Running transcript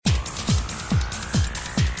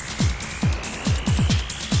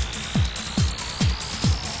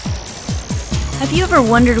Have you ever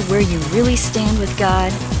wondered where you really stand with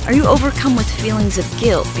God? Are you overcome with feelings of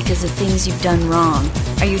guilt because of things you've done wrong?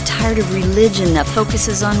 Are you tired of religion that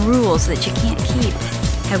focuses on rules that you can't keep?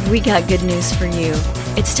 Have we got good news for you?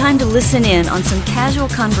 It's time to listen in on some casual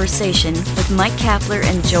conversation with Mike Kapler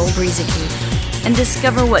and Joel Brieseke and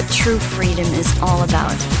discover what true freedom is all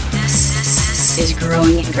about. This is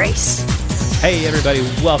Growing in Grace. Hey everybody,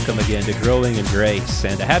 welcome again to Growing in Grace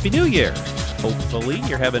and a Happy New Year. Hopefully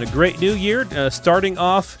you're having a great new year, starting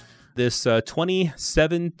off this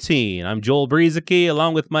 2017. I'm Joel Brieseke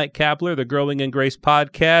along with Mike Kapler, the Growing in Grace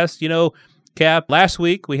podcast. You know, Cap, last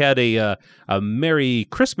week we had a Merry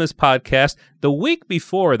Christmas podcast. The week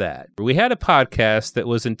before that, we had a podcast that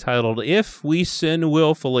was entitled If We Sin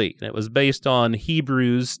Willfully. And it was based on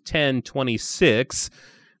Hebrews 10:26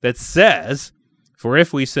 that says, "For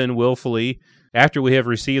if we sin willfully, after we have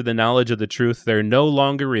received the knowledge of the truth, there no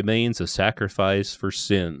longer remains a sacrifice for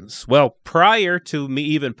sins." Well, prior to me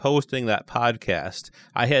even posting that podcast,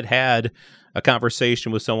 I had a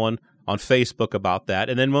conversation with someone on Facebook about that.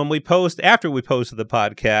 And then after we posted the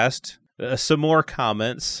podcast, some more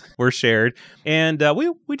comments were shared. And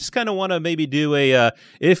we just kind of want to maybe do a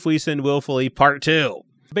If We Sin Willfully Part 2.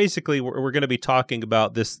 Basically, we're going to be talking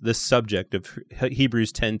about this subject of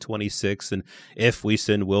Hebrews 10:26, and if we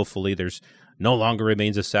sin willfully, there's no longer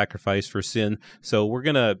remains a sacrifice for sin. So we're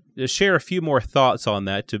going to share a few more thoughts on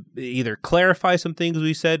that to either clarify some things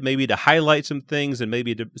we said, maybe to highlight some things, and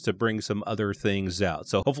maybe to bring some other things out.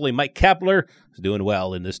 So hopefully Mike Kapler is doing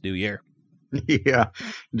well in this new year. Yeah,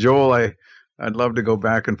 Joel, I'd love to go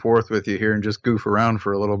back and forth with you here and just goof around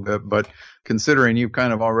for a little bit, but considering you've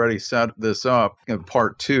kind of already set this up,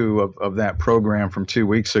 part 2 of that program from 2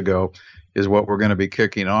 weeks ago is what we're going to be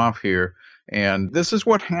kicking off here. And this is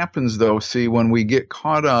what happens, though, see, when we get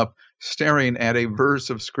caught up staring at a verse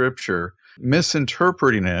of Scripture,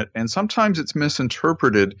 misinterpreting it, and sometimes it's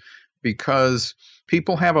misinterpreted because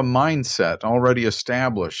people have a mindset already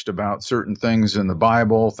established about certain things in the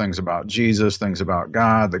Bible, things about Jesus, things about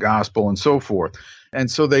God, the gospel, and so forth.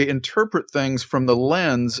 And so they interpret things from the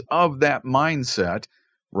lens of that mindset,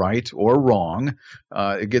 right or wrong.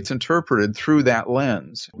 It gets interpreted through that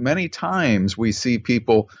lens. Many times we see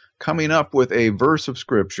people coming up with a verse of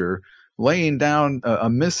Scripture, laying down a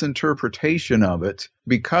misinterpretation of it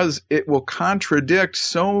because it will contradict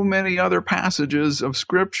so many other passages of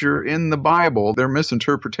Scripture in the Bible, their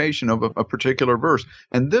misinterpretation of a particular verse.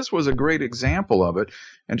 And this was a great example of it.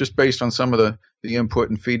 And just based on some of the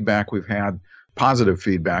input and feedback we've had, positive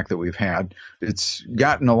feedback that we've had, it's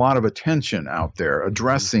gotten a lot of attention out there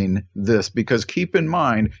addressing this, because keep in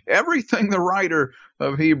mind, everything the writer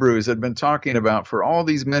of Hebrews had been talking about for all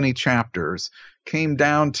these many chapters came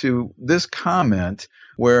down to this comment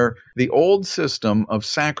where the old system of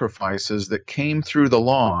sacrifices that came through the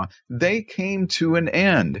law, they came to an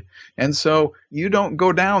end. And so you don't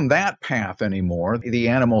go down that path anymore, the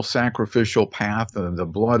animal sacrificial path, the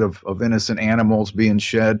blood of innocent animals being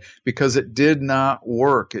shed, because it did not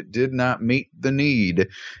work. It did not meet the need.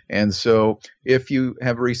 And so if you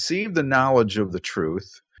have received the knowledge of the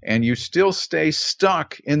truth, and you still stay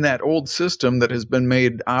stuck in that old system that has been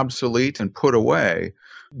made obsolete and put away,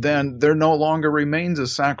 then there no longer remains a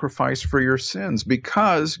sacrifice for your sins,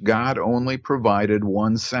 because God only provided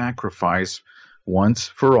one sacrifice once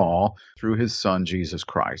for all through his Son, Jesus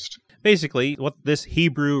Christ. Basically, what this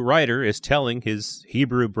Hebrew writer is telling his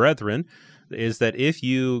Hebrew brethren is that if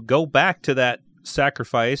you go back to that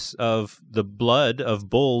sacrifice of the blood of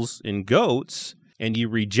bulls and goats, and you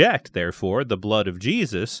reject, therefore, the blood of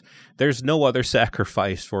Jesus, there's no other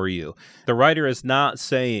sacrifice for you. The writer is not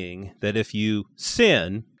saying that if you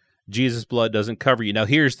sin, Jesus' blood doesn't cover you. Now,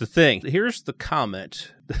 here's the thing. Here's the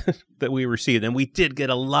comment that we received, and we did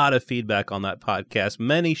get a lot of feedback on that podcast,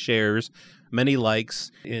 many shares, many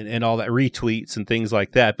likes, and all that, retweets and things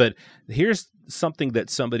like that. But here's something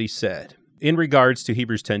that somebody said in regards to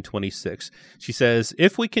Hebrews 10:26. She says,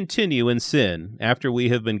 "If we continue in sin after we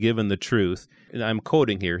have been given the truth," and I'm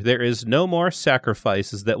quoting here, "there is no more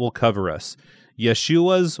sacrifices that will cover us.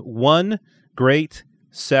 Yeshua's one great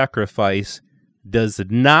sacrifice does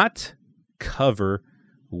not cover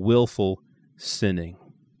willful sinning."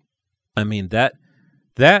 I mean, that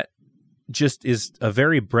just is a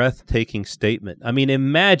very breathtaking statement. I mean,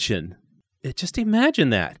 just imagine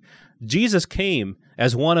that. Jesus came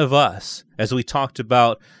as one of us, as we talked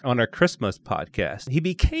about on our Christmas podcast. He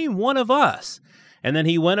became one of us. And then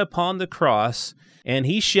he went upon the cross and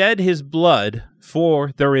he shed his blood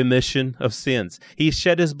for the remission of sins. He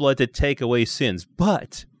shed his blood to take away sins.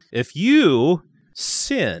 But if you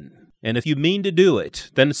sin, and if you mean to do it,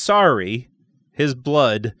 then sorry, his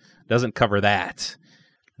blood doesn't cover that.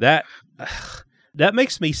 That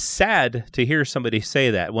makes me sad to hear somebody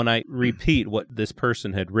say that when I repeat what this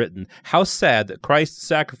person had written. How sad that Christ's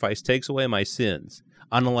sacrifice takes away my sins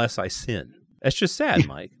unless I sin. That's just sad,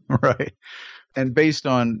 Mike. Right. And based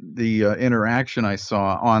on the interaction I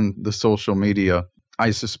saw on the social media,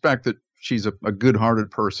 I suspect that she's a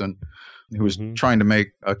good-hearted person who was trying to make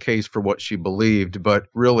a case for what she believed. But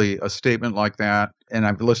really, a statement like that, and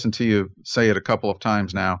I've listened to you say it a couple of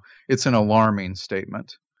times now, it's an alarming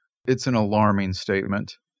statement. It's an alarming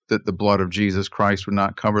statement that the blood of Jesus Christ would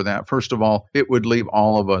not cover that. First of all, it would leave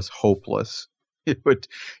all of us hopeless. It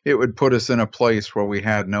would put us in a place where we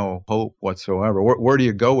had no hope whatsoever. Where do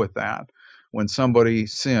you go with that? When somebody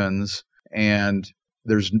sins and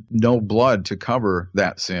there's no blood to cover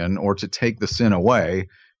that sin or to take the sin away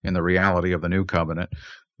in the reality of the new covenant,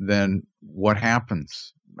 then what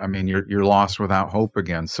happens? I mean, you're lost without hope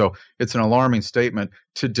again. So it's an alarming statement.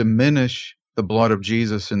 To diminish the blood of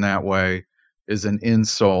Jesus in that way is an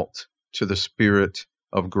insult to the Spirit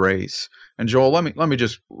of grace. And Joel, let me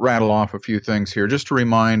just rattle off a few things here, just to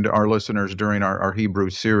remind our listeners during our Hebrew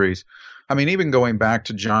series. I mean, even going back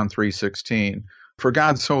to John 3:16, for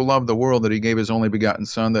God so loved the world that he gave his only begotten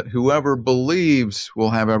Son, that whoever believes will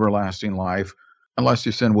have everlasting life, unless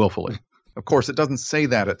you sin willfully. Of course, it doesn't say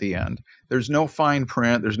that at the end. There's no fine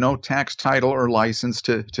print. There's no tax title or license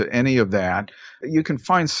to any of that. You can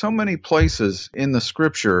find so many places in the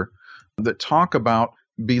Scripture that talk about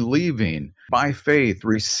believing by faith,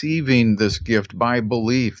 receiving this gift by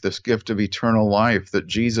belief, this gift of eternal life, that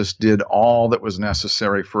Jesus did all that was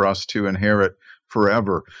necessary for us to inherit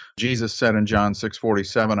forever. Jesus said in John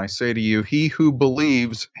 6:47, I say to you, he who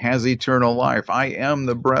believes has eternal life. I am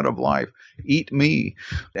the bread of life. Eat me.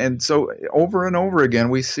 And so over and over again,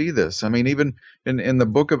 we see this. I mean, even in the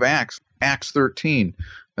book of Acts 13,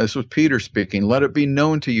 this was Peter speaking. Let it be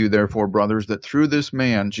known to you, therefore, brothers, that through this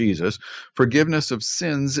man, Jesus, forgiveness of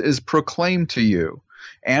sins is proclaimed to you.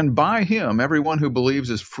 And by him, everyone who believes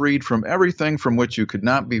is freed from everything from which you could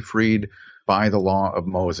not be freed by the law of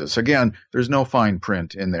Moses. Again, there's no fine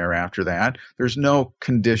print in there after that. There's no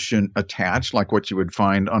condition attached like what you would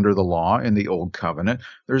find under the law in the Old Covenant.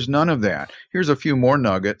 There's none of that. Here's a few more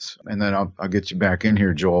nuggets, and then I'll get you back in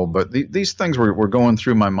here, Joel. But these things were going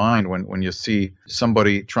through my mind when you see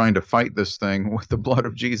somebody trying to fight this thing with the blood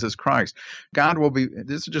of Jesus Christ. God will be,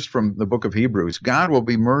 this is just from the book of Hebrews, God will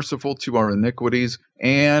be merciful to our iniquities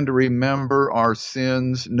and remember our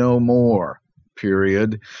sins no more.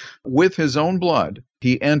 Period. With his own blood,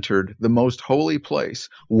 he entered the most holy place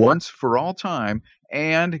once for all time,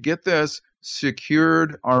 and get this,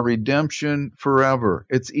 secured our redemption forever.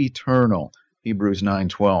 It's eternal. Hebrews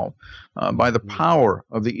 9:12. By the power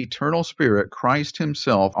of the eternal Spirit, Christ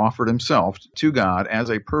himself offered himself to God as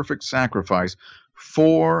a perfect sacrifice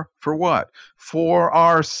for what? For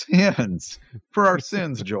our sins. For our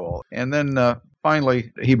sins, Joel. And then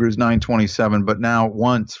finally, Hebrews 9:27, but now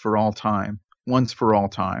once for all time. Once for all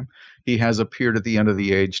time, he has appeared at the end of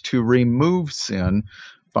the age to remove sin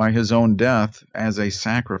by his own death as a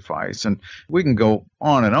sacrifice. And we can go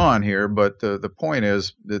on and on here, but the point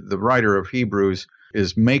is that the writer of Hebrews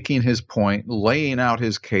is making his point, laying out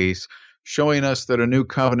his case, showing us that a new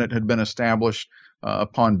covenant had been established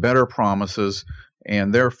upon better promises.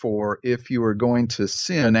 And therefore, if you are going to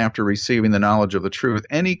sin after receiving the knowledge of the truth,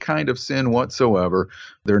 any kind of sin whatsoever,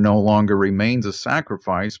 there no longer remains a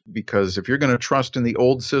sacrifice, because if you're going to trust in the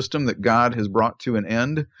old system that God has brought to an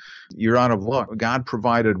end, you're out of luck. God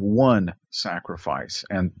provided one sacrifice,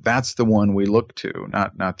 and that's the one we look to,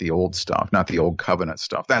 not the old stuff, not the old covenant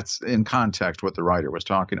stuff. That's in context what the writer was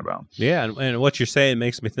talking about. Yeah, and what you're saying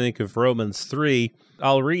makes me think of Romans 3.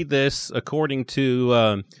 I'll read this according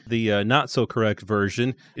to the not-so-correct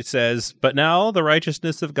version. It says, but now the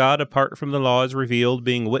righteousness of God apart from the law is revealed,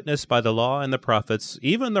 being witnessed by the law and the prophets,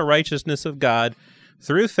 even the righteousness of God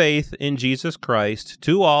through faith in Jesus Christ,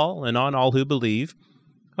 to all and on all who believe,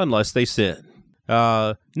 unless they sin.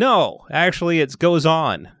 No, actually it goes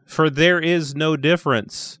on. For there is no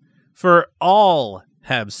difference. For all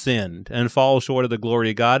have sinned and fall short of the glory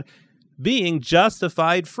of God, being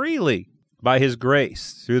justified freely by his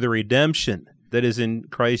grace through the redemption that is in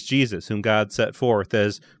Christ Jesus, whom God set forth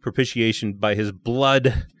as propitiation by his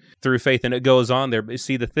blood through faith. And it goes on there. But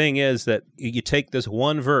see, the thing is that you take this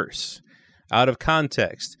one verse out of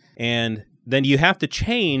context, and then you have to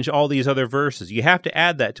change all these other verses. You have to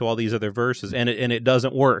add that to all these other verses, and it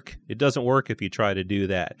doesn't work. It doesn't work if you try to do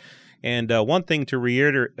that. And one thing to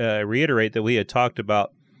reiterate that we had talked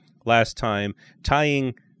about last time,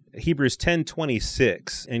 tying Hebrews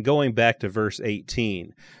 10:26, and going back to verse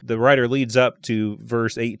 18. The writer leads up to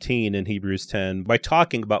verse 18 in Hebrews 10 by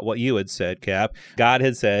talking about what you had said, Cap. God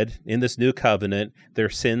had said, in this new covenant, their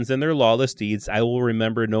sins and their lawless deeds I will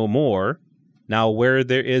remember no more. Now where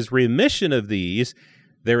there is remission of these,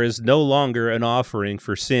 there is no longer an offering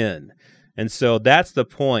for sin. And so that's the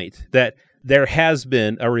point, that there has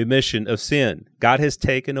been a remission of sin. God has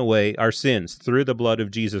taken away our sins through the blood of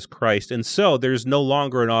Jesus Christ, and so there's no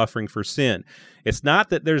longer an offering for sin. It's not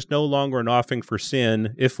that there's no longer an offering for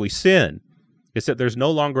sin if we sin. It's that there's no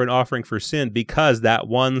longer an offering for sin because that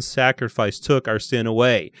one sacrifice took our sin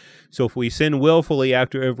away. So if we sin willfully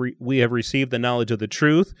after we have received the knowledge of the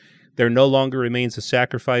truth, there no longer remains a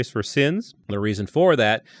sacrifice for sins. The reason for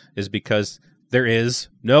that is because there is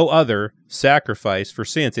no other sacrifice for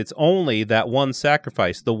sins. It's only that one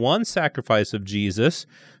sacrifice. The one sacrifice of Jesus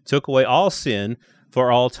took away all sin for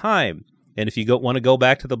all time. And if you want to go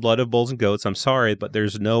back to the blood of bulls and goats, I'm sorry, but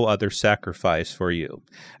there's no other sacrifice for you.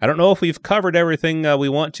 I don't know if we've covered everything we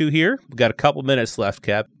want to here. We've got a couple minutes left,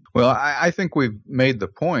 Cap. Well, I think we've made the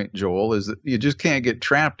point, Joel, is that you just can't get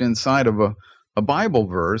trapped inside of a Bible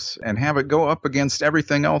verse and have it go up against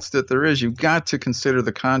everything else that there is. You've got to consider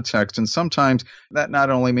the context. And sometimes that not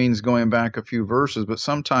only means going back a few verses, but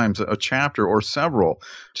sometimes a chapter or several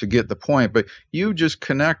to get the point. But you just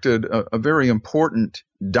connected a very important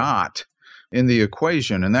dot in the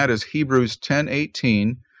equation, and that is Hebrews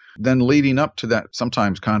 10:18, then leading up to that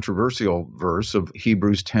sometimes controversial verse of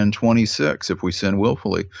Hebrews 10:26, if we sin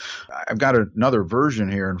willfully. I've got another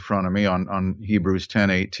version here in front of me on Hebrews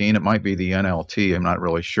 10:18. It might be the NLT, I'm not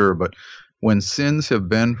really sure, but when sins have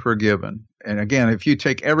been forgiven. And again, if you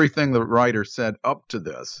take everything the writer said up to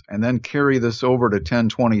this and then carry this over to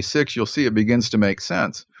 10:26, you'll see it begins to make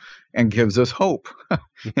sense and gives us hope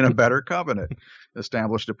in a better covenant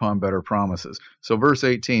established upon better promises. So verse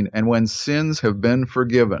 18, and when sins have been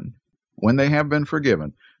forgiven, when they have been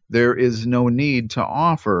forgiven, there is no need to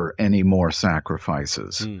offer any more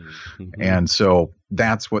sacrifices. Mm-hmm. And so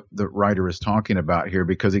that's what the writer is talking about here,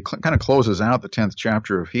 because he kind of closes out the 10th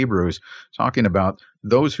chapter of Hebrews talking about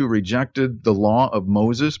those who rejected the law of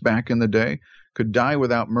Moses back in the day could die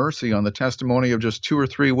without mercy on the testimony of just 2 or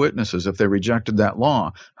 3 witnesses if they rejected that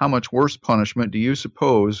law. How much worse punishment do you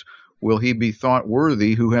suppose will he be thought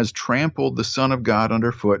worthy who has trampled the Son of God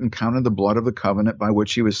underfoot and counted the blood of the covenant by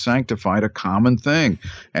which he was sanctified a common thing,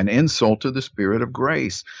 an insult to the Spirit of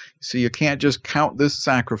grace? See, you can't just count this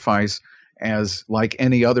sacrifice as like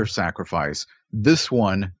any other sacrifice. This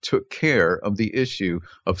one took care of the issue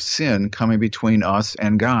of sin coming between us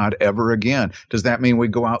and God ever again. Does that mean we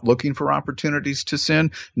go out looking for opportunities to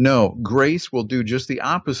sin? No, grace will do just the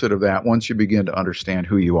opposite of that once you begin to understand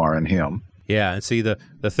who you are in him. Yeah, and see, the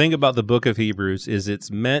thing about the book of Hebrews is it's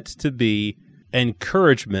meant to be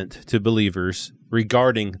encouragement to believers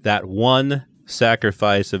regarding that one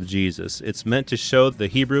sacrifice of Jesus. It's meant to show the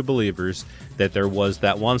Hebrew believers that there was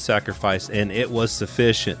that one sacrifice and it was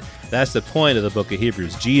sufficient. That's the point of the book of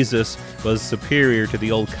Hebrews. Jesus was superior to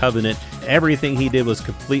the old covenant. Everything he did was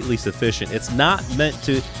completely sufficient. It's not meant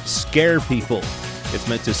to scare people. It's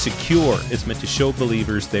meant to secure. It's meant to show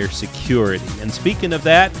believers their security. And speaking of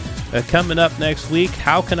that, coming up next week,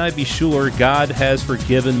 how can I be sure God has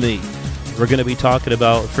forgiven me? We're going to be talking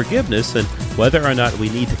about forgiveness and whether or not we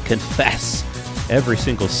need to confess every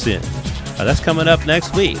single sin. That's coming up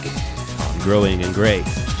next week on Growing in Grace.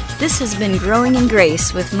 This has been Growing in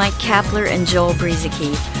Grace with Mike Kapler and Joel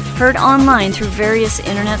Brieseke, heard online through various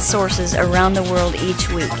internet sources around the world each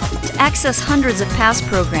week. To access hundreds of past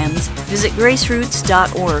programs, visit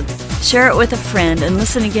graceroots.org. Share it with a friend and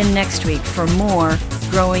listen again next week for more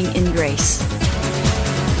Growing in Grace.